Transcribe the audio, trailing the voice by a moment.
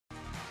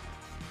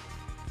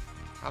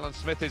Alan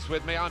Smith is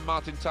with me. I'm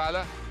Martin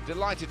Tyler.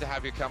 Delighted to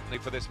have your company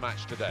for this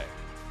match today.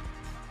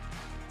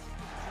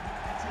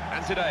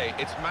 And today,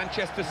 it's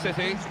Manchester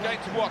City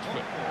against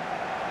Watford.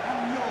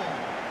 And your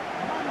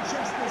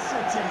Manchester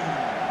City.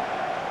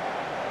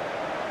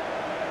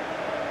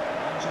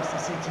 Manchester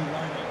City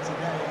lineup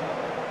today.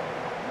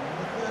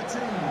 Number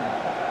 13,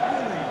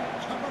 Willy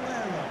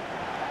Caballero.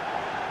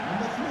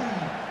 Number 3,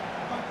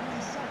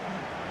 Bakary Saka.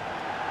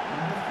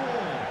 Number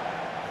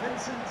 4,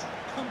 Vincent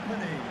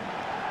Kompany.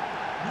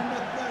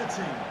 Number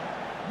 30,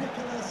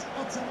 Nicolas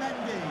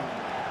Otamendi.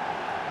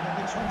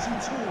 Number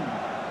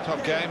 22.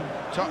 Top game,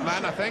 top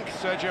man, I think,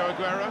 Sergio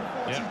Aguero.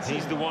 Yeah,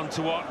 he's the one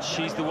to watch.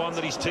 He's the one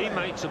that his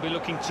teammates will be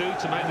looking to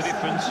make the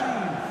difference.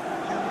 Number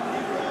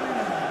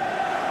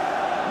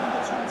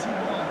 21,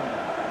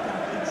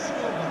 David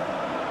Silva.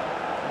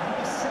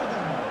 Number 7,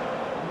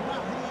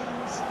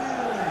 Raheem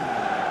Sterling.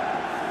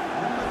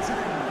 Number 10,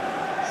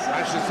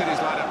 Manchester City's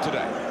lineup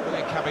today.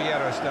 Willy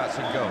Caballero starts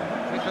in goal.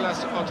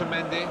 Nicolas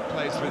Otamendi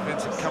plays with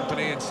Vincent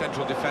Kompany in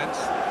central defence.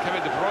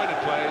 Kevin De Bruyne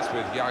plays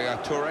with Yaya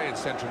Toure in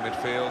central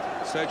midfield.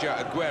 Sergio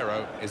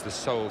Aguero is the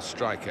sole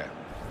striker.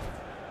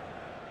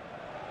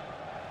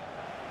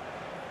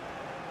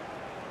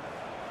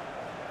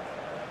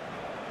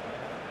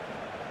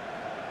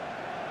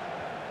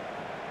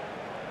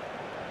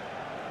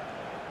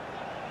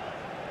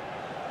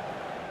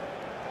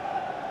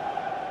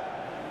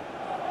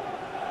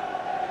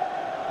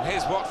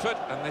 Here's Watford,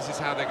 and this is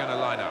how they're going to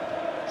line up.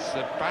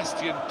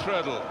 Sebastian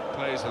Prödl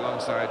plays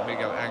alongside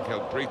Miguel Angel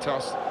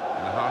Britos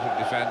in the heart of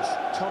defence.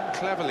 Tom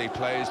Cleverley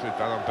plays with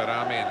Valon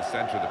Berami in the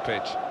centre of the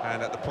pitch.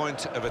 And at the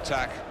point of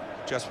attack,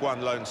 just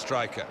one lone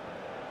striker.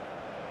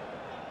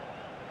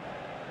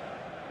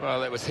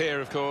 Well, it was here,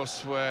 of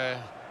course, where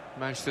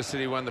Manchester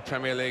City won the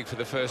Premier League for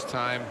the first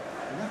time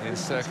in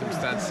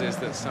circumstances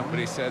that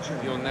somebody said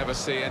you'll never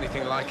see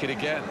anything like it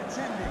again.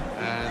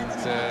 And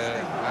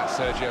that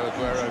Sergio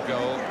Aguero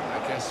goal,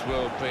 I guess,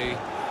 will be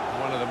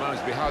one of the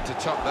moments. It'll be hard to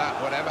top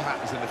that, whatever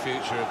happens in the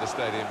future of the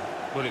stadium.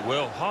 Well, it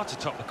will. Hard to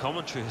top the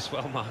commentary as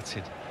well,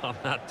 Martin, on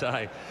that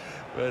day.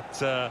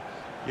 But,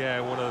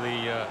 yeah, one of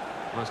the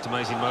most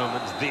amazing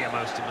moments, the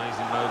most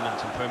amazing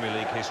moment in Premier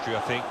League history,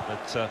 I think.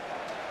 But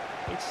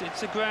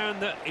it's a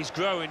ground that is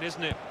growing,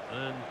 isn't it?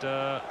 And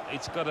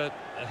it's got a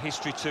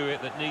history to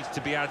it that needs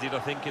to be added, I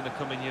think, in the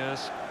coming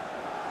years.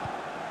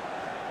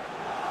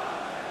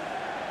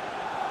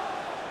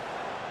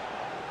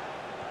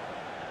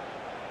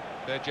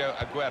 Sergio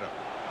Aguero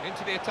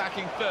into the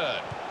attacking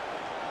third.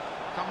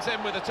 Comes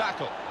in with a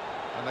tackle,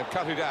 and they've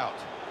cut it out.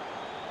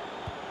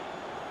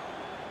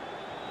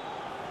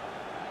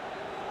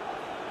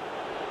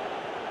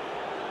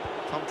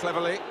 Tom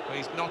Cleverley,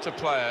 he's not a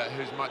player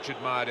who's much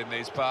admired in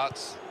these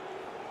parts.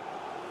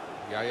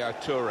 Yaya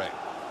Toure.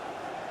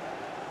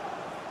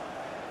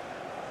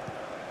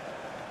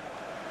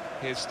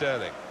 Here's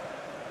Sterling.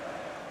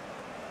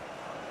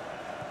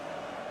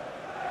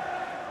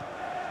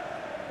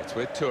 It's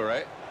with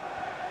Toure.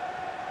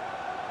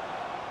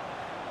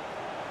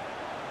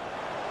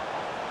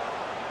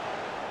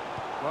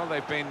 Well,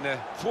 they've been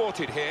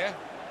thwarted here.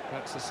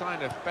 That's a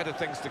sign of better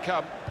things to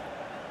come.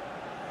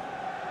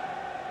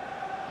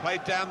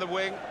 Played down the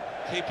wing,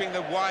 keeping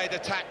the wide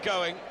attack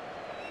going.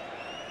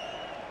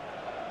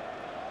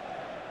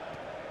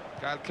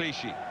 Kyle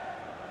Clichy.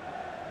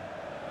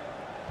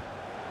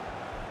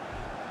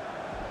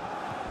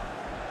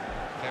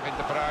 Kevin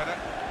De Bruyne.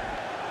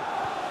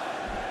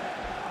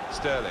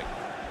 Sterling.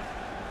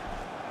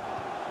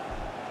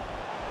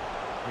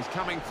 He's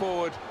coming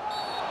forward.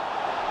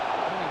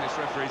 I don't think this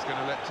referee's going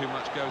to let too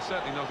much go,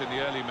 certainly not in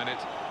the early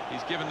minutes.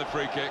 He's given the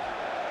free kick.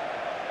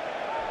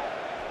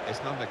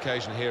 It's not an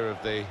occasion here of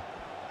the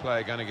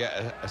player going to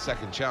get a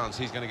second chance.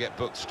 He's going to get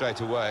booked straight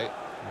away,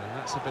 and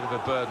that's a bit of a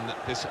burden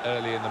this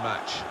early in the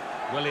match.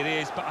 Well, it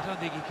is, but I don't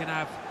think he can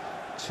have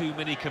too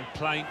many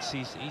complaints.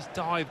 He's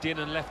dived in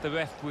and left the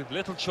ref with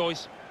little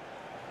choice.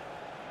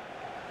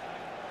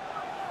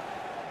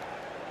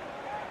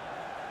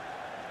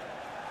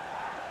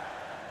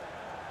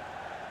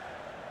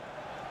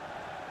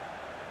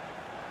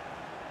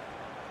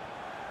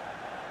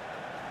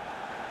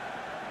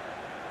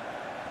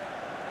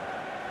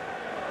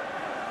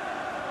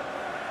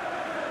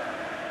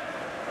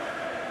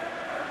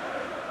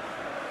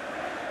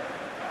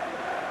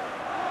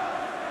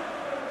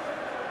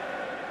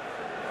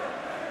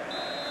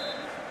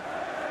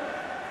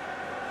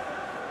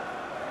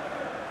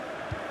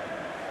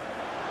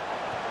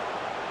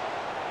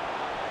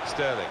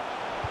 Sterling.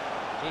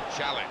 Good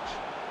challenge.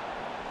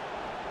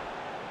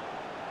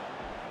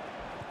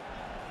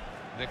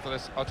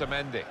 Nicolas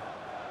Otamendi.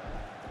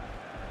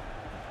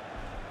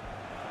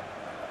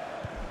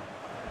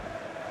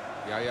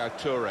 Yaya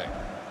Toure.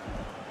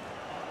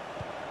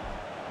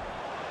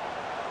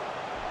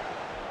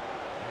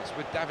 It's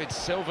with David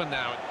Silva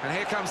now, and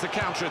here comes the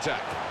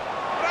counter-attack.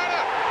 And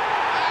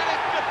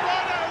it's De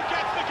Bruyne who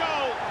gets the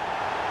goal!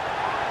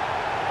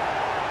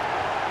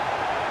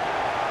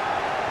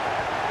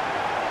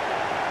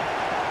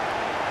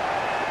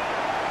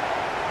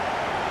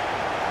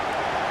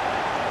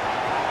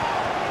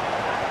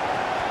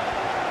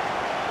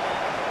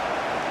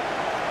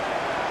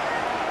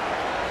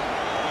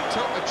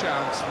 took the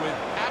chance with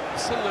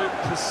absolute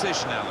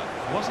precision, Alan.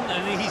 Wasn't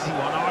an easy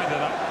one either,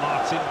 that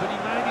Martin, but he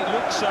made it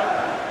look so.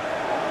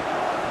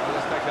 Well,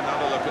 let's take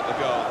another look at the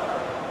goal.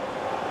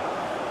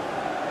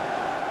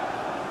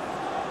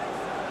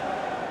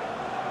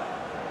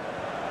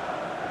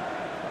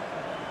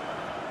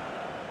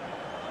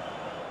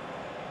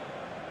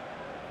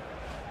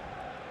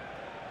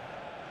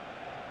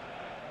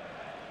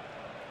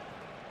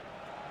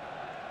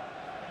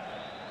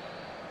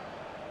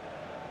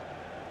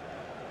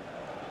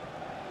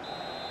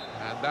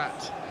 And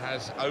that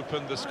has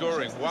opened the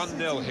scoring.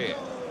 1-0 here.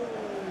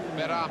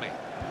 Berami.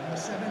 Number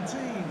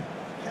 17,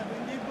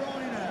 Kevin De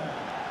Bruyne.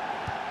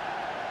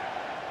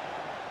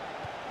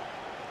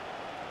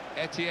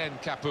 Etienne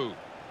Capoue.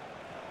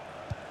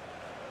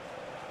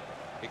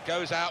 It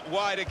goes out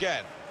wide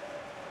again.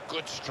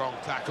 Good strong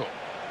tackle.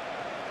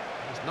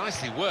 It was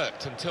nicely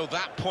worked until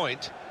that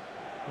point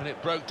when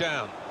it broke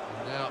down.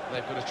 And now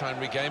they've got to try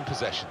and regain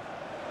possession.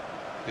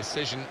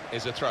 Decision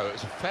is a throw. It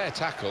was a fair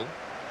tackle.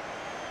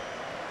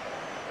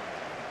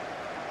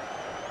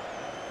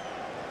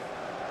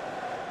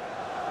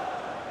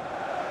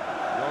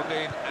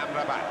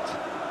 Amrabat.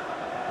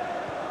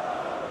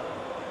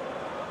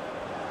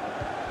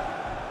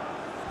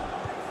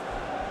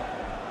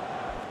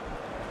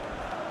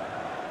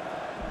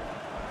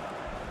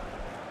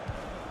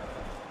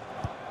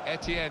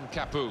 Etienne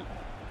Capoue.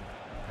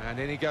 And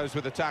in he goes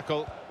with the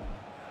tackle.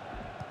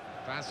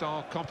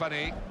 Vincent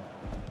Kompany.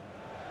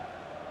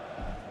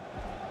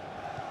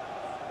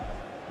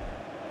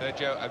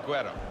 Sergio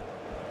Aguero.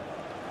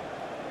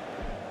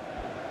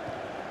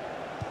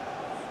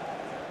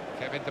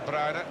 Kevin De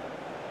Bruyne.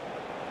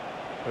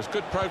 There's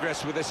good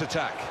progress with this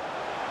attack.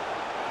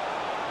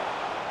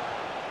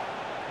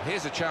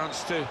 Here's a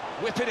chance to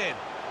whip it in.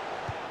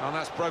 And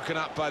that's broken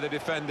up by the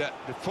defender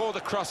before the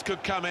cross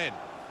could come in.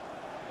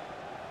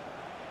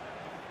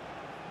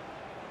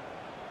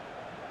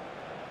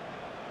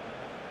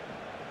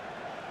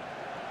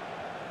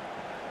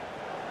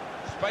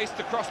 Spaced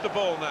across the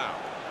ball now.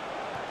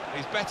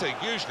 He's better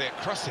usually at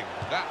crossing.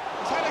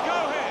 He's had a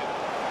go here.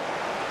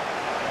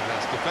 And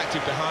that's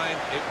deflected behind.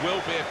 It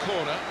will be a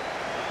corner.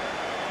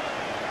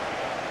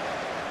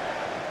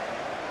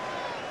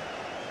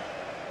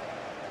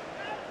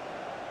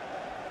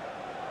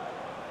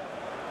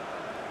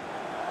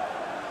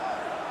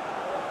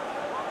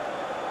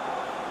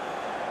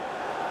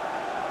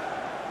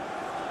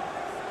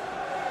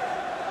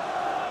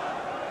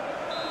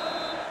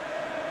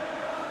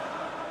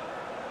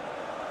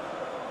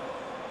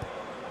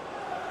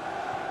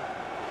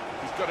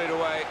 Got it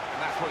away,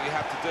 and that's what you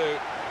have to do.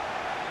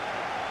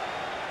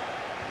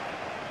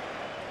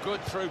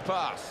 Good through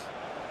pass.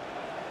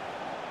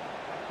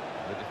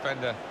 The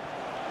defender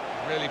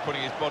really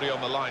putting his body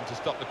on the line to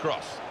stop the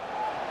cross.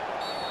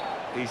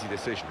 Easy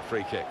decision,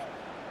 free kick.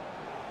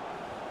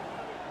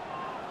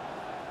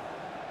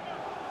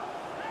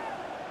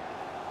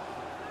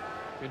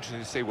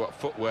 Interesting to see what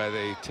footwear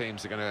the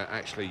teams are going to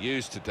actually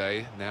use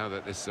today, now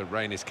that this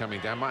rain is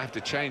coming down. Might have to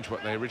change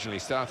what they originally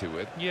started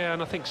with. Yeah,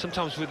 and I think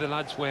sometimes with the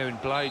lads wearing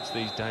blades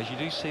these days, you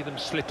do see them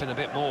slipping a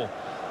bit more.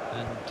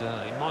 And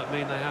it might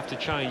mean they have to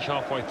change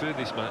halfway through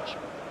this match.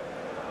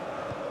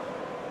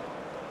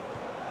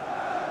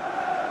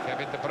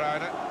 Kevin De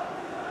Bruyne.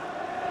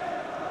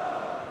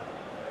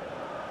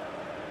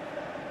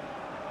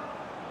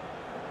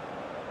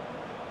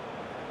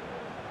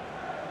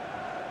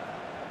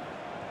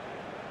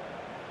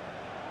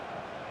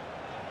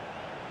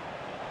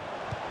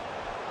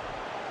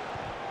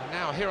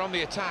 Now here on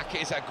the attack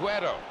is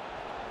Aguero.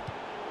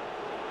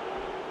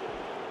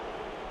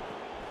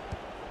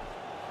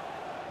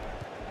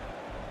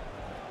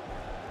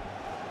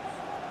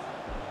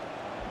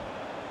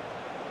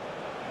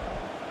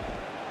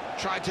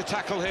 Tried to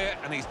tackle here,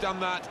 and he's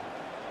done that.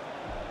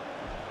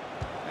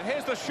 And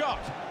here's the shot.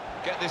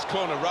 Get this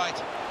corner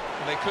right,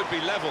 and they could be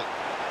level.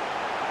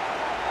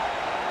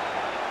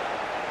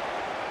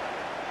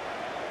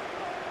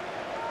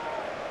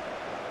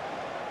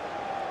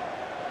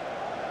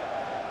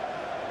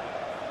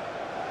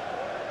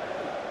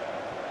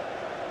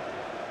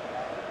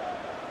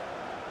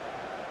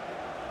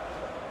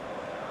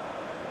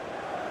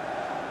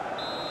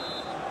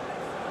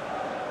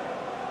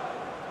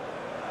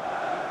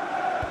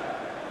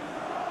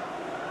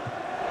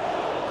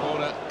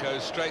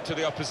 Goes straight to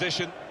the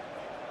opposition.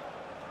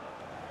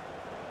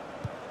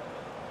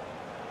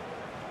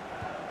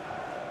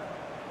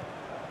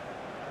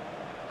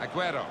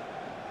 Aguero.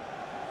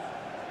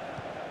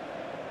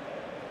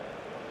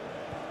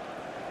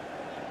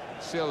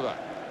 Silva.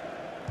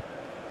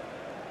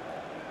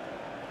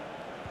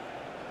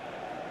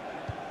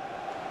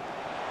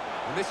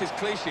 And this is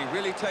Clichy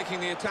really taking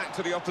the attack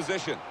to the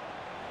opposition.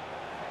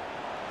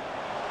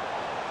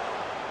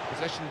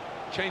 Possession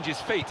changes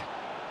feet.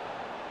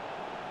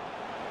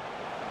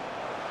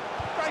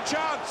 Great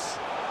chance!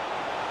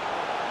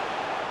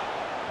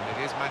 And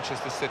it is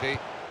Manchester City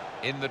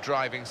in the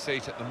driving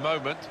seat at the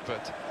moment,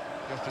 but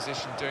the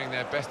opposition doing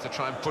their best to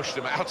try and push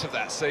them out of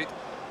that seat.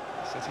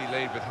 City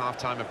lead with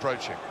half-time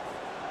approaching.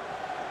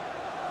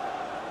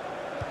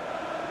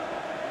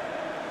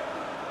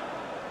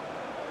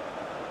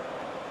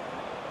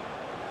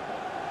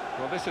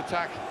 Well, this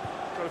attack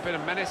got a bit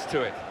of menace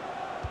to it.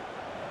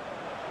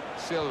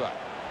 Silva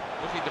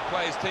looking to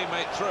play his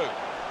teammate through.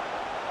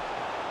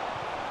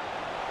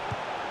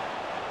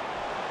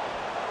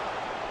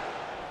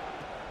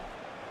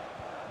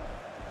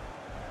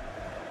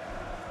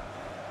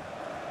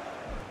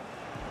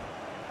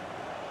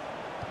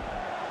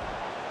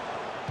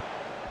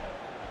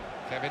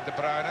 Kevin De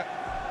Bruyne.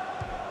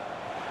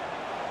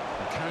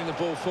 And carrying the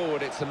ball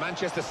forward, it's the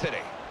Manchester City.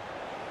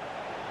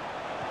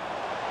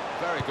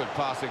 Very good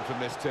passing from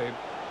this team.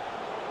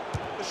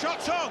 The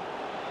shot's on!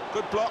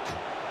 Good block.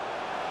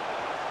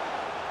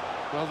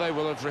 Well, they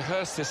will have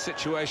rehearsed this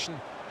situation,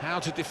 how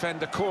to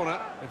defend a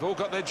corner. They've all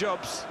got their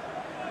jobs.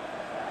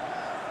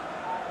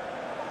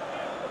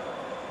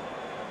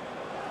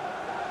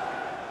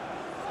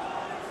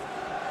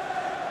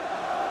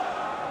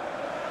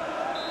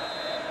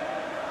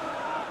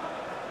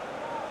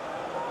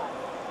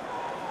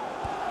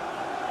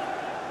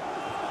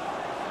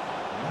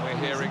 We're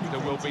hearing there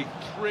will be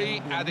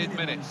 3 added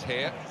minutes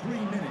here. 3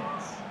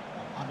 minutes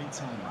of added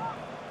time.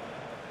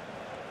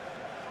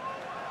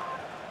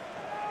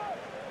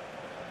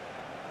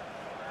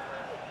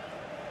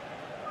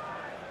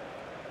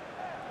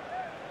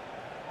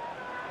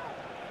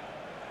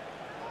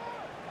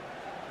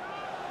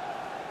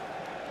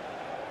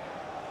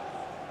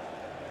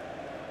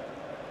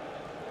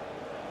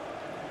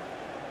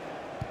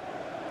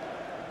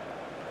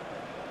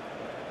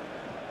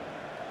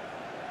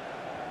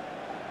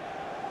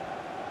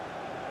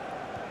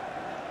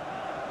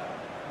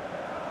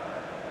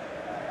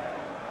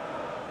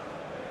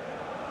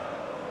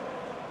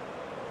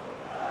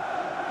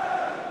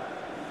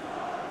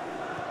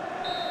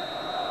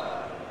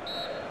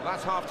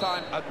 That's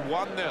half-time at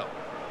 1-0.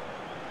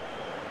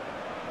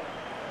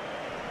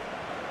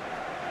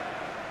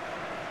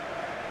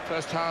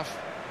 First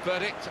half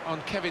verdict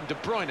on Kevin De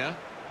Bruyne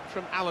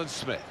from Alan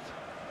Smith.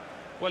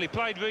 Well, he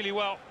played really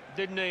well,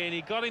 didn't he? And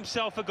he got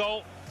himself a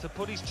goal to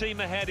put his team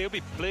ahead. He'll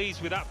be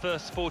pleased with that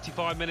first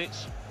 45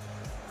 minutes.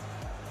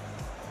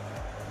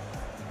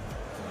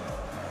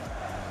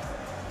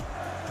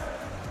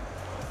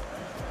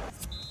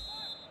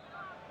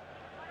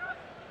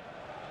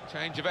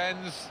 Change of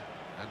ends,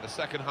 and the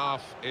second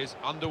half is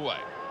underway.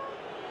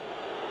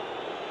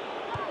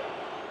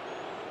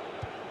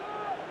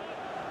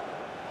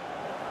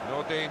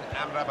 Nordin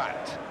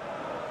Amrabat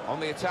on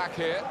the attack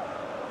here.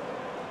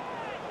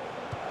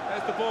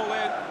 There's the ball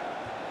in.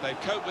 They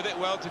cope with it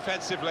well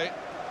defensively.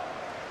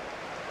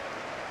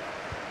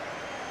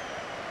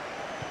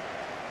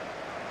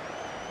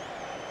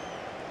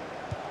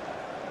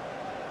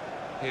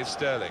 Here's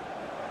Sterling.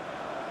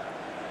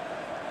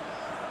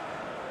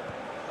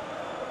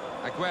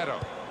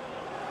 Aguero.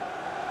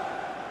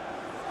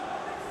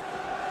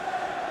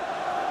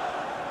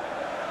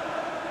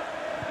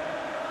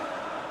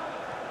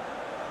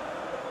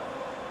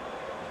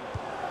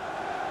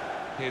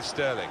 Here's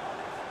Sterling.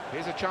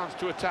 Here's a chance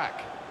to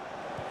attack.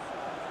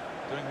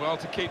 Doing well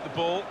to keep the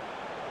ball.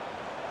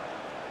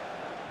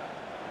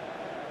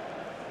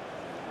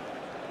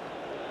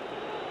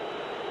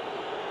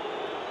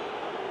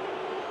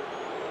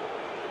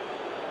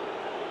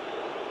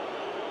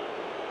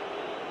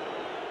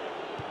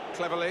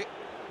 Cleverly.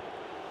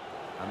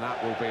 And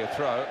that will be a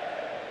throw.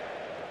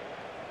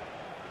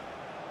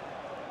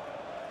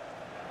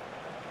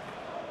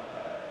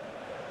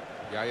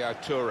 Yaya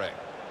Toure.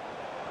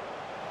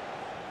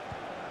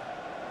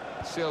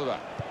 Silva.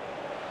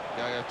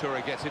 Yaya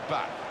Toure gets it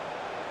back.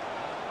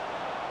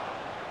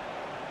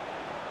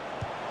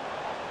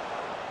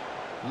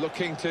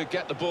 Looking to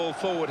get the ball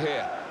forward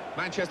here.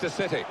 Manchester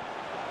City.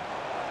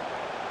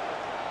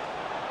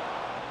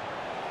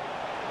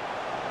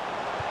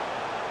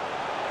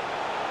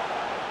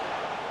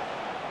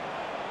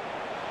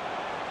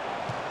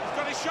 He's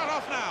got his shot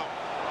off now.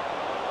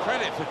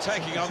 Credit for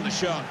taking on the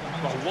shot.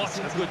 Well, what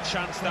a good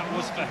chance that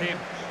was for him.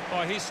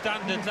 By his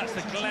standards, that's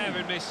a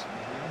glaring miss.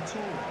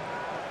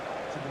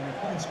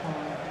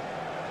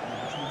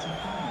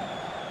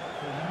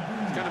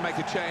 He's going to make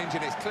a change,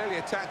 and it's clearly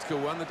a tactical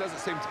one. There doesn't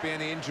seem to be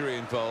any injury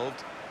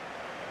involved.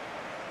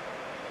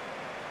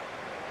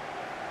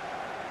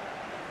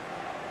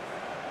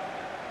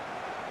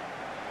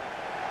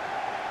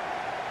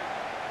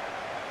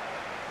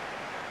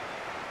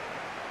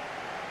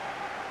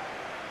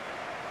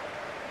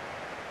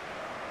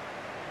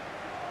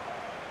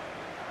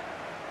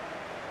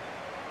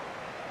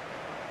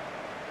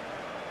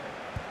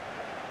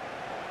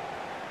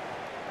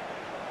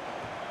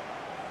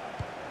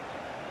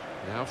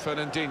 Now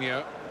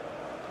Fernandinho.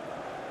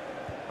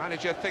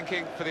 Manager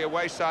thinking for the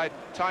away side,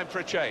 time for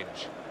a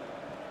change.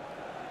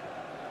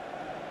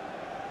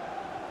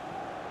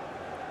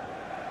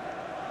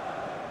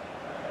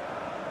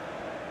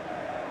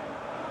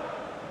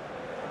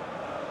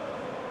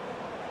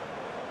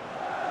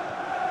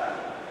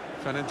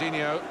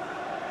 Fernandinho.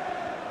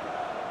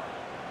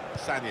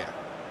 Sanya.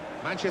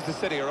 Manchester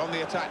City are on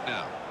the attack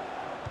now.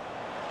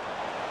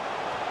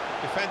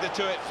 Defender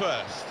to it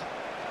first.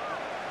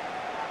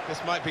 This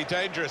might be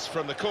dangerous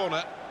from the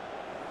corner.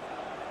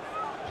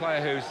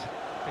 Player who's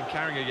And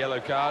carrying a yellow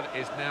card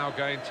is now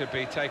going to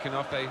be taken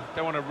off. They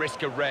don't want to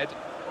risk a red.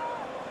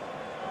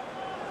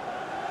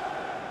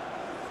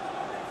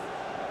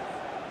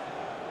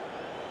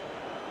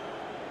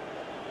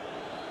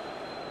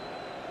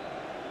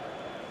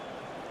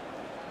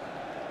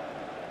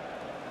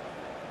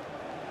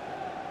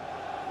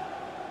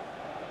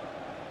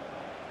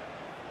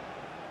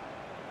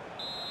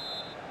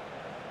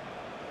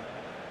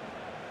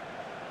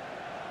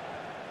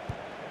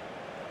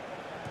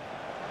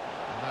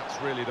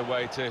 That's really the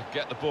way to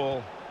get the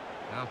ball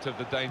out of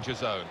the danger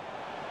zone.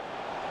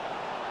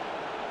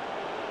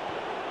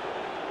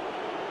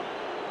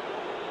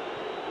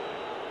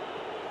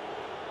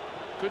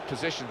 Good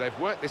position. They've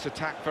worked this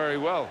attack very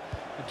well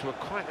into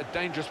quite a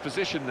dangerous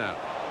position now.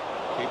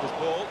 Keeper's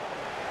ball.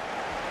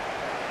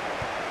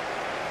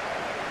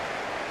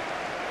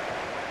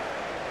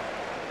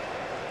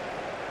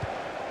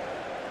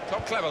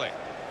 Top cleverly.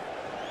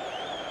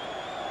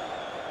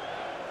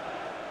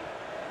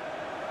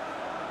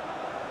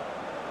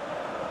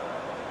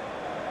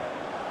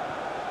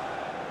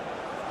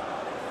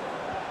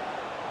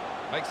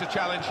 Makes a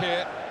challenge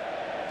here.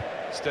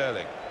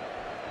 Sterling.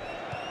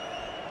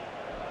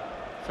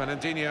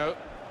 Fernandinho.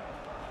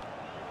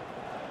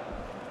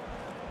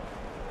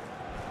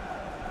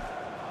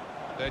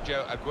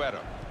 Sergio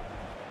Aguero.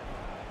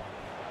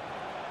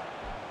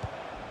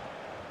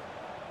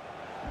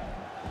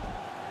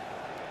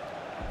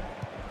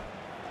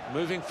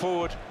 Moving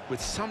forward with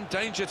some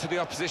danger to the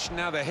opposition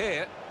now they're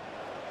here.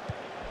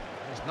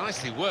 It was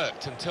nicely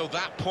worked until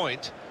that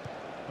point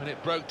when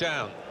it broke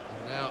down.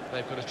 Now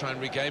they've got to try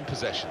and regain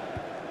possession.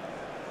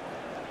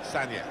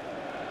 Sanya.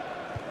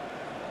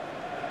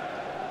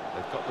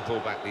 They've got the ball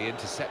back, the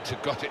interceptor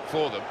got it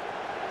for them.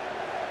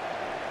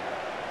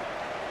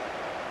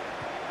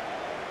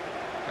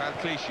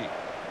 Clichy.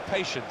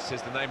 Patience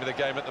is the name of the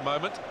game at the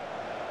moment.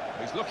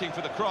 He's looking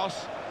for the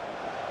cross.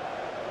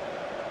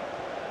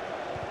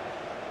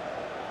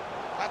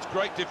 That's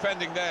great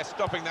defending there,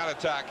 stopping that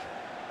attack.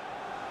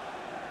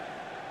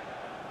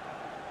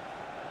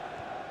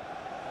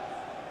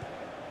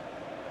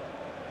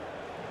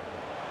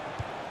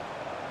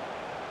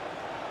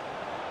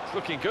 It's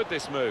looking good,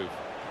 this move.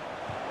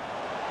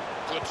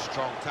 Good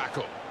strong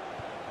tackle.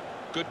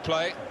 Good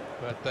play,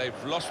 but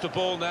they've lost the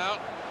ball now,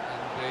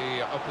 and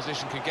the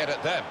opposition can get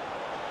at them.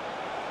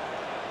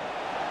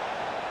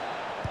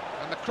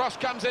 And the cross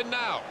comes in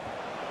now.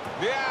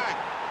 Yeah,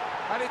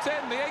 and it's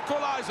in, the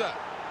equaliser.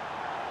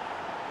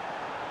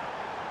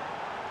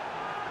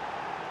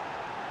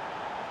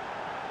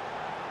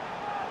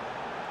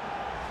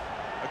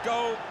 A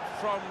goal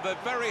from the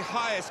very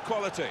highest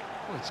quality.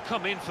 Well, it's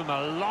come in from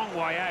a long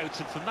way out,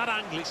 and from that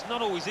angle it's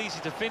not always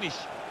easy to finish.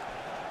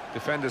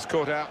 Defenders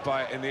caught out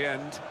by it in the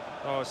end.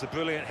 Oh, it's a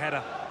brilliant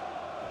header.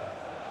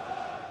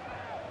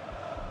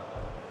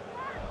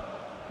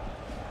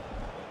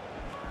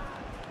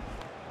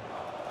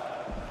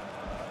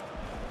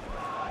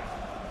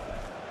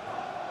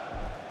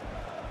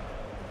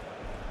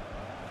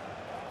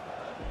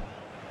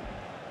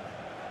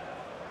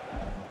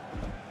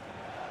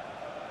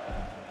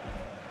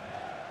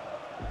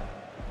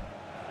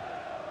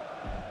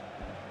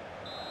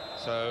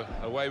 So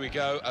away we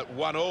go at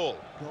 1-1.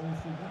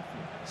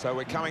 So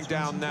we're coming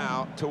down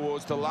now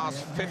towards the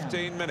last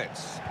 15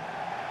 minutes.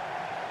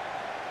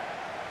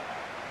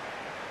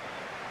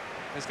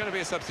 There's going to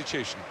be a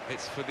substitution.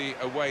 It's for the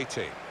away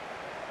team.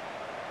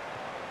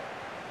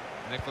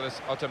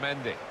 Nicholas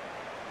Otamendi.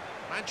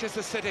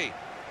 Manchester City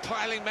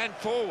piling men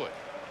forward.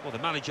 Well, the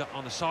manager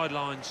on the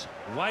sidelines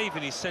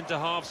waving his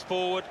centre-halves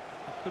forward.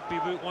 It could be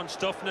Route 1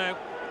 stuff now.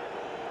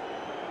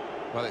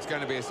 Well, it's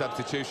going to be a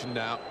substitution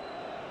now.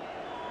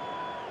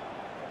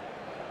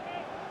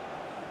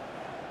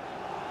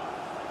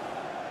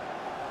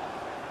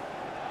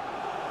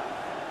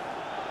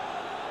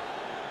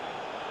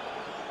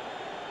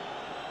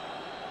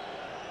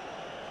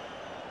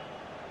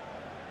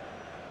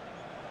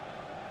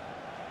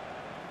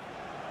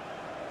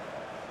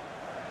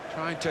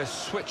 Trying to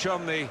switch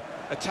on the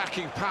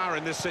attacking power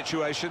in this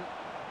situation.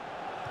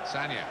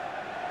 Sanya,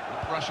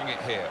 not rushing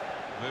it here.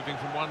 Moving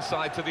from one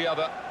side to the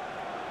other.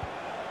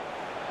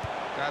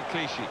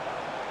 Clichy.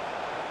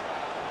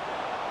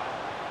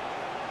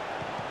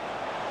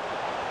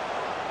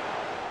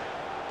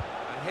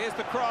 And here's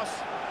the cross.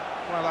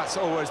 Well, that's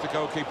always the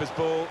goalkeeper's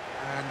ball,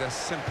 and a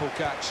simple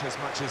catch, as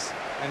much as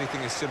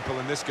anything is simple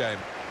in this game.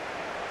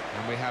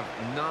 And we have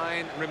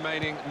 9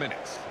 remaining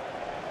minutes.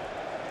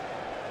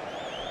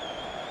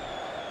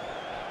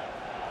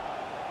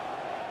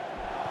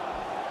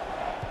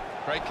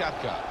 Great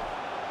Kafka.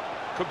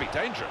 Could be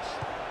dangerous.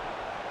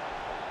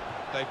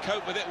 They've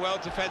coped with it well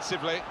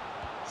defensively.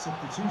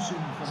 Substitution.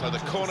 So the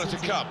corner to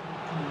come.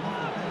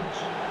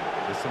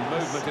 There's some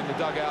movement in the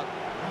dugout.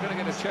 We're going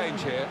to get a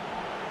change here.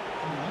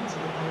 Coming onto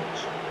the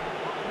pitch,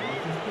 number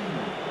 15,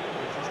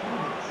 which is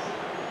Alex.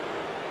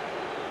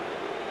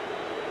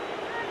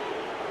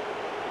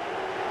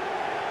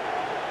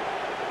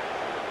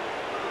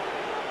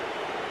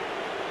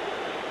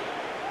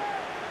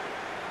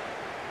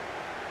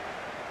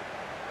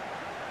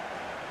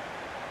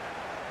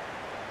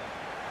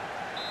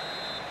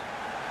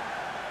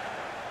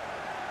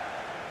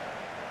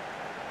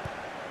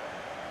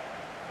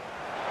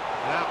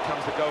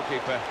 comes the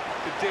goalkeeper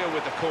to deal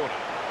with the corner.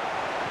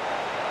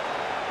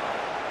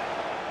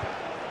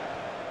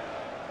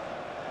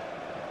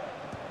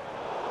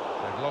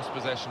 They've lost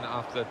possession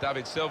after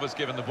David Silva's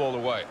given the ball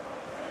away.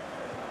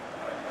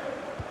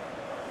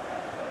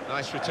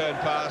 Nice return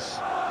pass.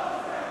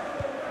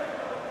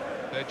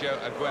 Sergio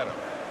Aguero.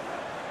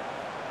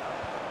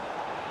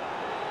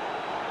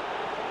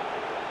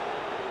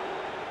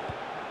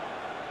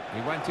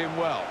 He went in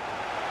well.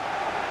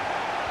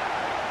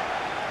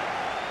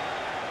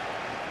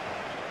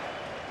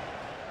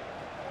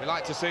 We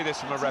like to see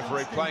this from a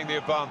referee, playing the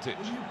advantage.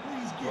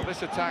 Well,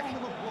 this attack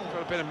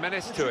got a bit of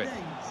menace to it.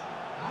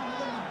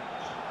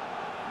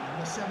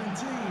 Number 17,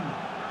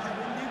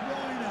 Kevin De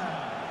Bruyne.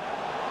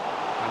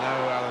 I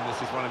know, Alan, this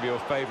is one of your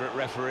favourite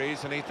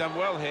referees, and he's done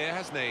well here,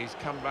 hasn't he? He's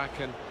come back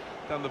and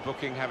done the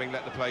booking, having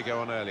let the play go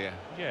on earlier.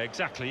 Yeah,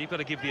 exactly. You've got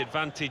to give the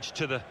advantage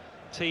to the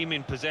team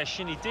in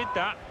possession. He did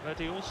that, but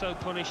he also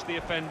punished the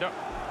offender.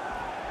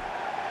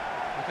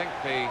 I think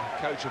the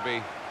coach will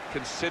be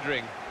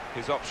considering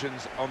his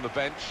options on the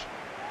bench.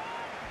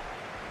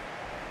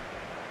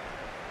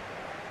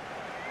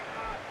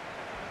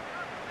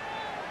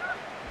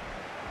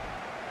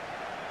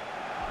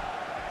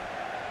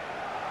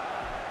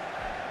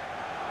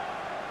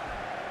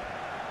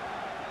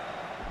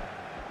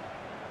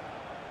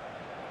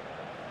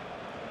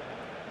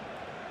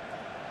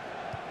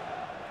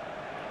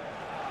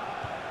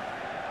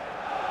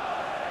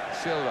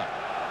 Silva.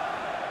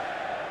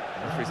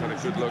 The referee's had a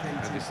good look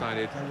and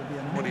decided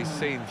what he's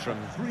seen from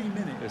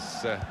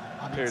this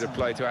period of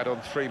play to add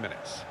on 3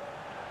 minutes.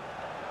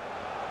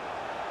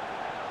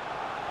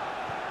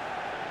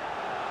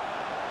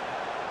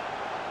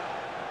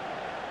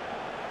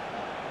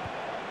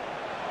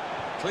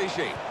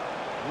 Clichy,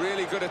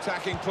 really good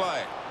attacking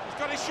play. He's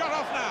got his shot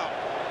off now.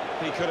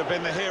 He could have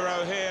been the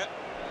hero here.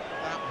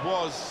 That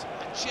was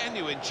a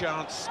genuine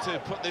chance to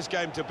put this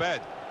game to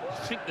bed. I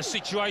think the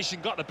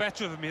situation got the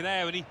better of him in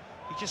there, and he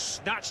just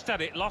snatched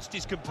at it, lost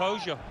his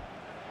composure.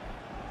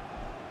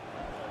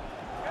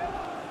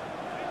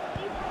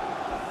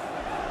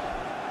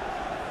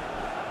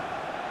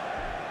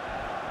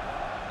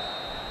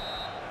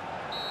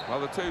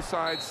 Well, the two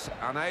sides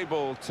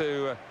unable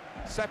to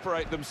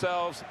separate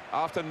themselves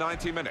after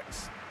 90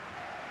 minutes.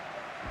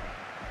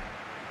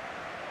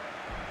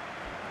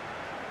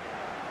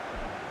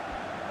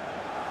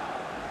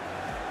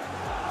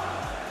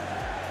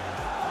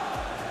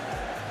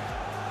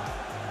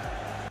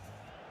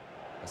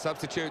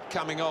 Substitute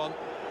coming on.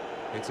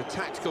 It's a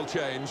tactical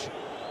change.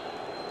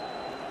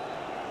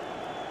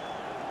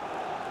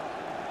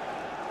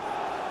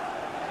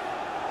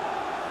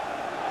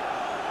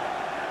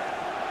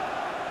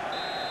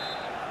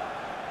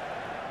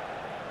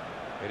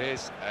 It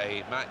is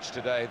a match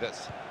today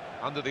that's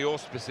under the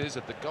auspices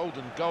of the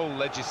golden goal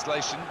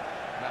legislation.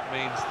 That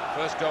means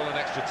first goal in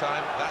extra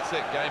time, that's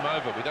it, game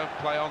over. We don't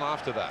play on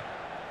after that.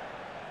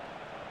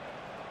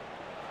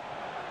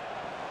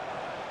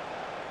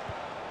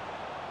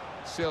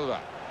 Silva.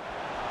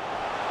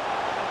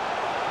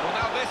 Well,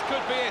 now this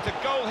could be it.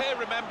 A goal here,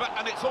 remember,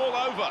 and it's all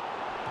over.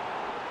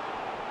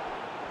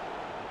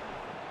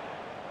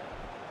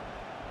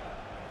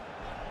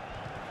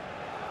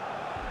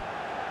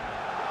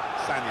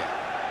 Sanya.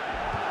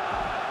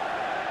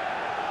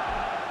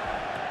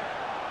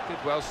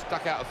 Did well,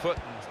 stuck out a foot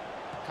and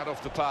cut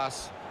off the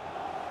pass.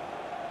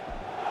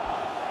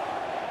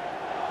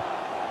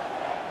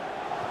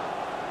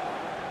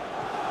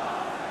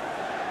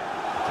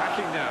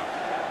 Attacking now.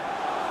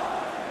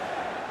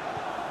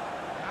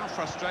 How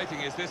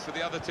frustrating is this for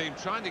the other team,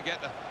 trying to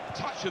get the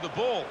touch of the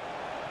ball?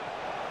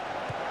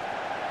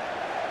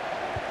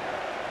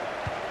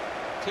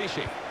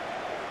 Clichy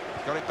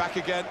got it back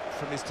again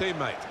from his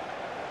teammate.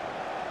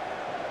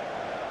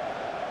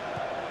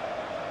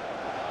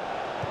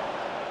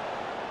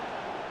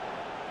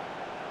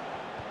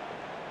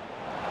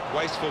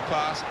 Wasteful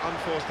pass,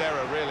 unforced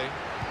error, really.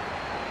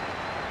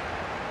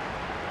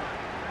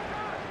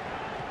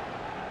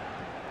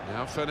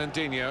 Now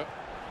Fernandinho.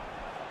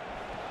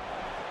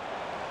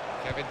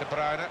 Kevin De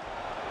Bruyne.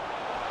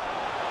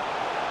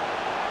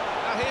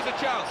 Now here's a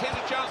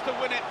chance to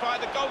win it by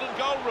the golden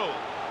goal rule.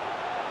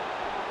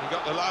 He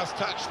got the last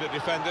touch, the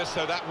defender,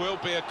 so that will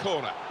be a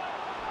corner.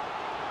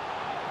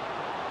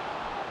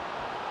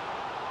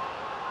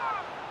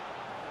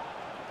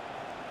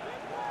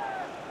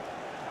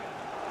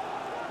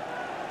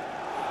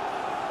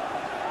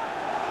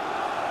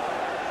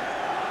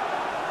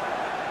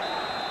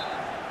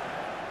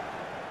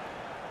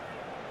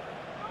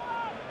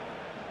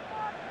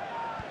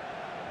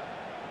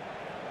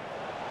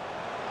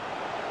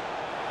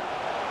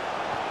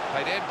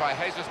 Played in by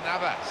Jesus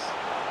Navas.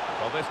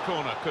 Well, this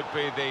corner could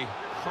be the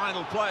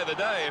final play of the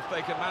day if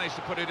they can manage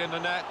to put it in the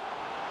net.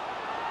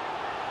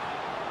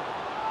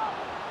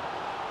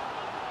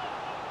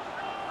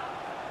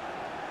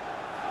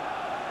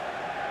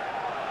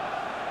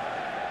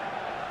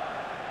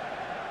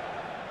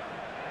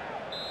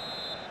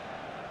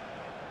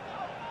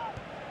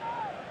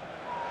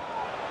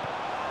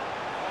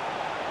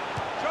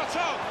 Shot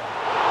on!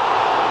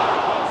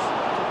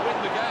 To win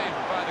the game.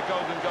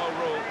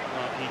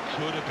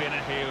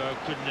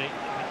 couldn't he?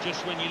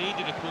 Just when you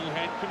needed a cool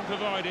head, couldn't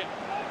provide it.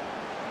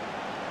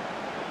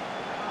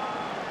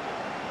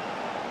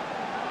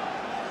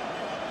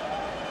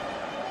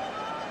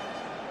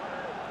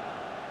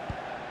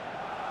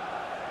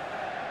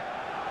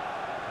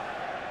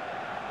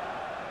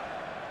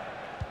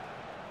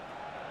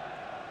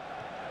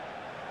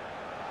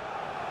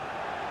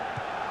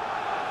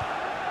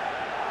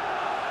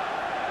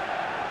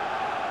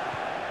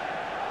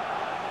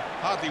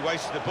 Hardly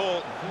wasted the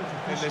ball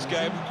in this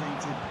game.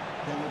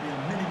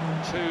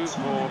 2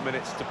 more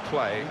minutes to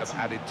play of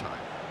added time.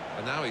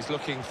 And now he's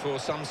looking for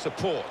some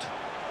support.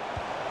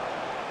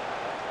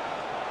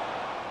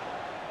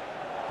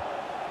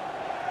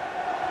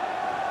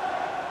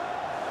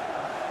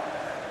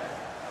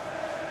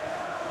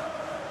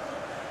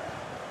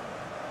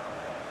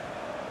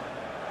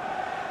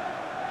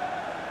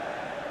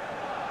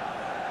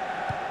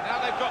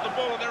 Now they've got the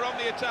ball and they're on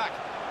the attack.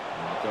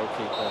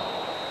 Goalkeeper,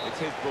 it's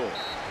his ball.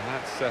 And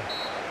that's the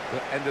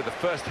end of the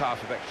first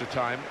half of extra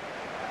time.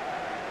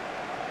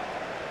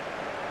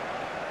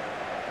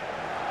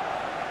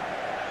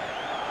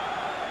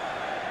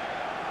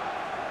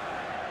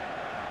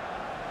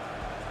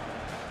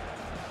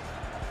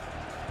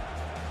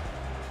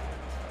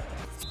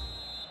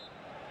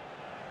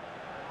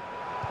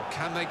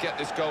 Can they get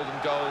this golden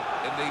goal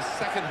in the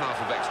second half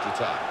of extra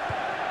time?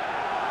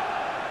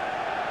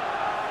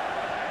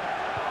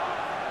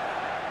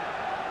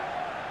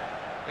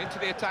 Into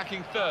the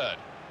attacking third.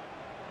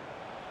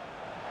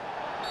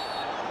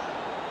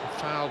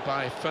 Foul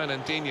by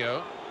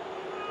Fernandinho.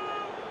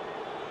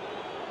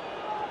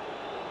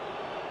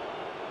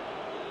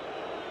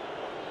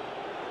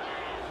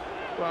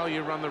 Well,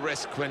 you run the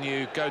risk when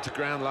you go to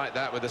ground like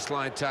that with a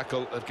slide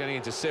tackle of getting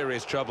into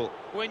serious trouble.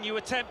 When you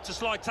attempt a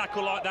slide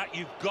tackle like that,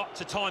 you've got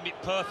to time it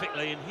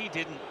perfectly, and he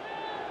didn't.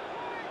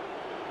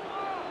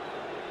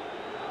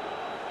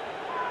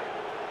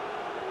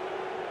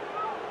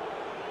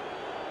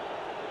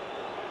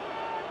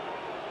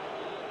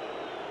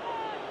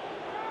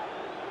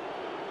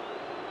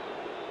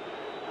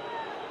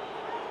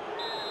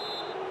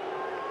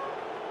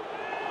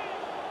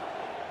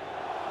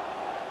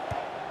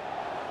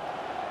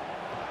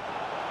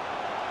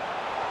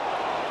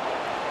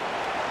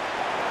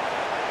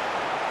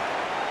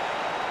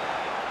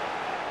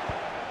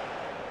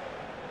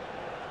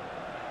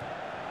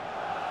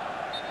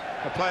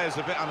 The player's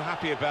a bit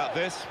unhappy about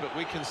this, but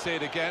we can see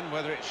it again,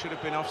 whether it should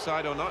have been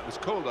offside or not. It was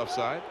called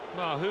offside.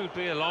 Well, who'd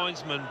be a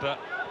linesman, but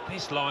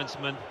this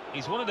linesman,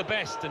 he's one of the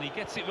best, and he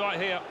gets it right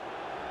here.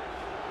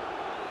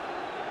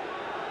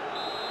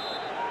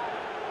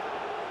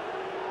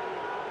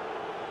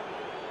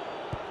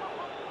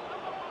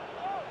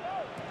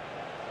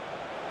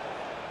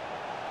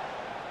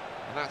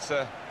 And that's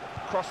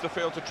across the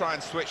field to try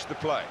and switch the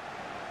play.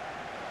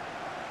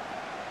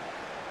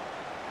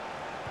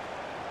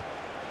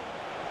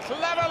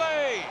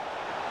 Cleverly!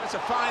 It's a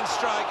fine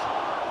strike,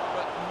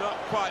 but not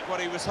quite what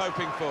he was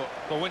hoping for.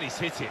 But when he's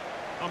hit it,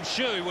 I'm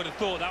sure he would have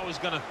thought that was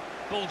going to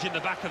bulge in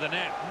the back of the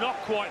net. Not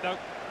quite, though.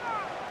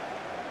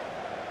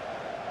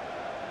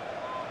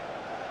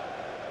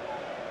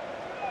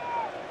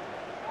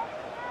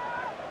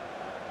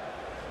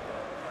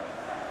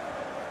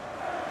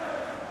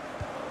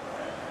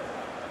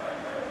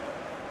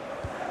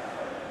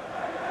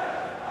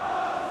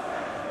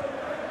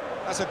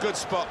 That's a good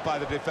spot by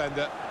the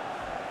defender.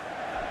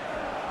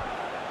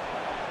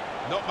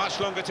 Not much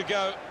longer to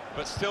go,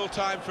 but still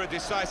time for a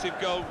decisive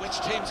goal. Which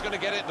team's going to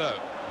get it, though?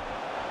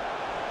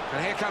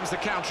 And here comes the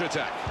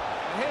counter-attack.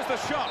 And here's the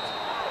shot.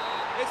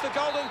 It's the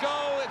golden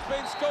goal. It's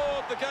been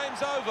scored. The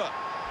game's over.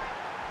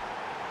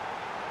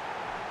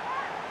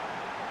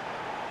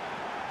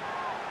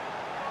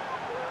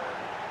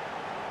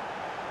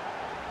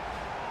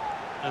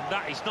 And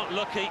that is not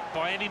lucky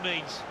by any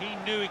means. He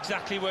knew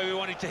exactly where he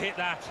wanted to hit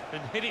that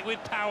and hit it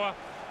with power.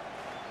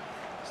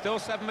 Still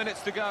 7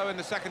 minutes to go in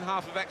the second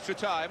half of extra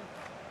time.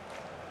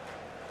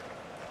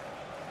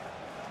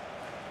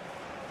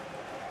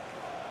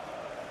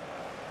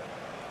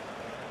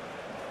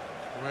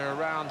 We're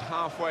around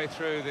halfway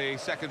through the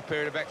second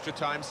period of extra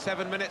time.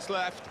 7 minutes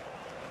left.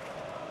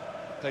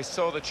 They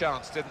saw the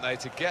chance, didn't they,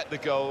 to get the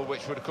goal,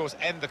 which would, of course,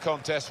 end the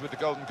contest with the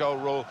golden goal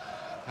rule.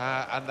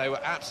 And they were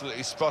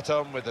absolutely spot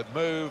on with the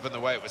move and the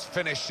way it was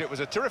finished. It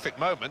was a terrific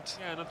moment.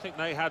 Yeah, and I think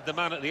they had the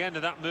man at the end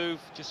of that move,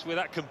 just with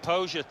that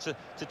composure to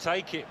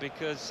take it,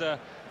 because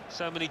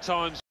so many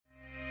times...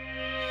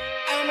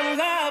 I'm in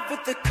love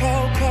with the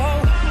cold, cold